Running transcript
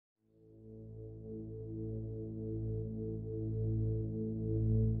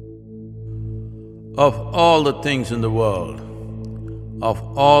Of all the things in the world, of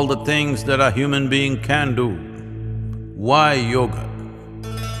all the things that a human being can do, why yoga?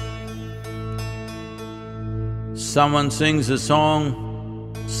 Someone sings a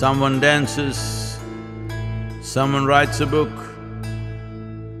song, someone dances, someone writes a book.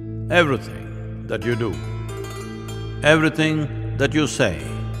 Everything that you do, everything that you say,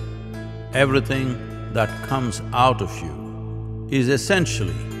 everything that comes out of you is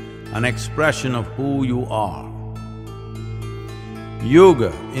essentially an expression of who you are.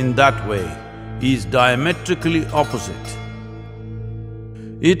 Yoga, in that way, is diametrically opposite.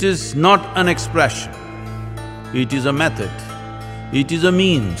 It is not an expression, it is a method, it is a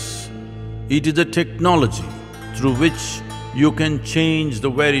means, it is a technology through which you can change the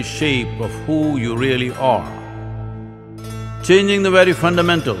very shape of who you really are, changing the very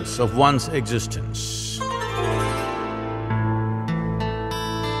fundamentals of one's existence.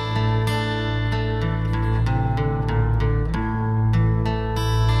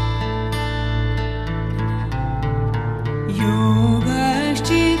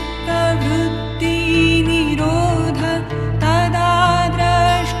 Chitta Vritti Nirodha tada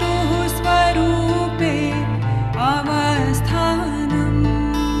drashtuh svarupe avasthanam.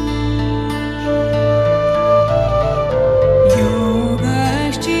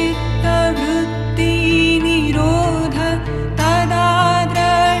 Chitta Vritti Nirodha tada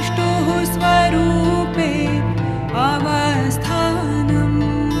drashtuh svarupe avasthanam.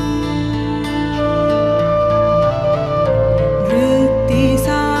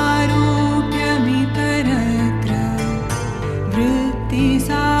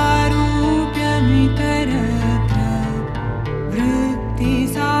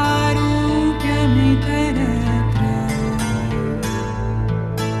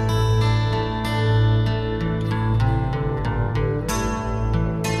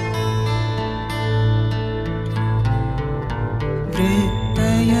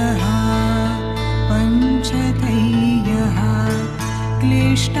 वृत्तयः पञ्चतयः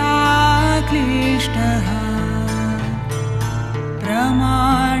क्लिष्टाक्लिष्टः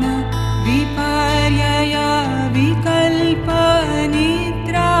प्रमाण विपर्यय विकल्प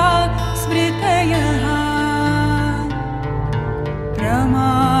निद्रा स्मृतयः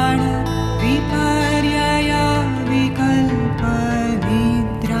प्रमाण विपर्यय विकल्प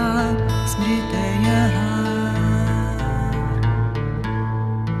निद्रा स्मृतयः.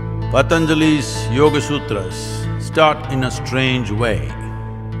 Patanjali's Yoga Sutras start in a strange way,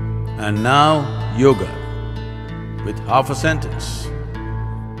 and now yoga with half a sentence.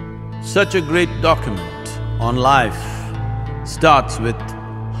 Such a great document on life starts with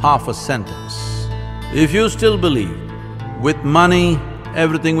half a sentence. If you still believe with money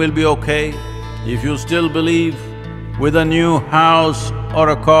everything will be okay, if you still believe with a new house or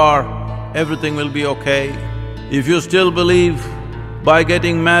a car everything will be okay, if you still believe by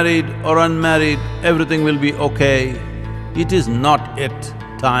getting married or unmarried everything will be okay, it is not yet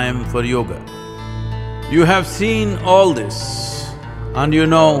time for yoga. You have seen all this and you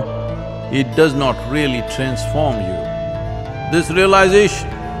know it does not really transform you. This realization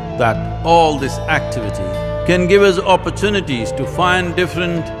that all this activity can give us opportunities to find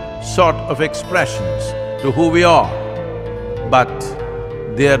different sort of expressions to who we are, but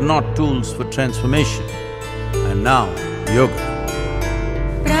they are not tools for transformation. And now, yoga.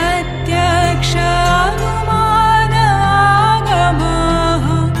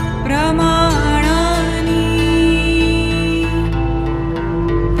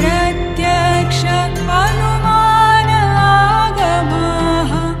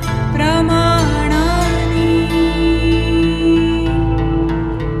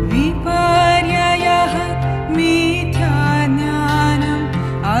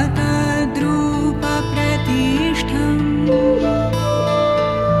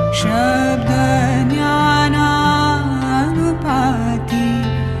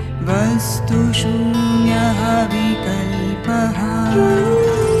 शून्यः विकल्पः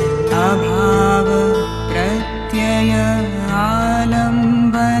अभाव प्रत्यय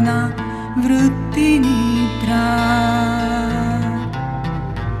आलम्बना वृत्तिनिद्रा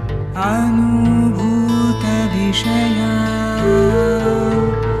अनुभूतविषया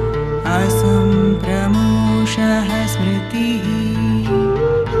असम्प्रमोषः स्मृतिः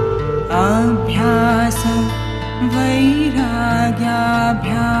अभ्यास वैराग्याभ्याम्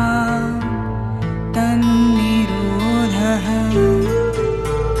तन्निरोधः.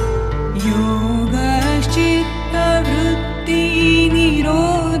 योगश्चित्त वृत्ति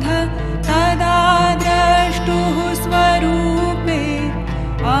निरोध तदा द्रष्टुः स्वरूपे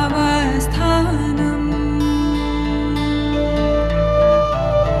अवस्थानम्.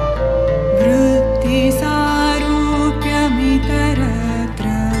 वृत्ति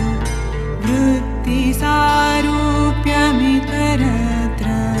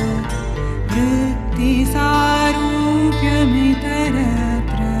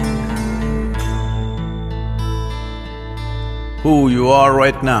Who you are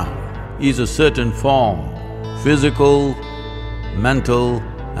right now is a certain form, physical, mental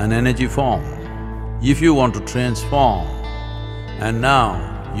and energy form. If you want to transform, and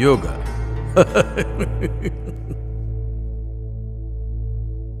now yoga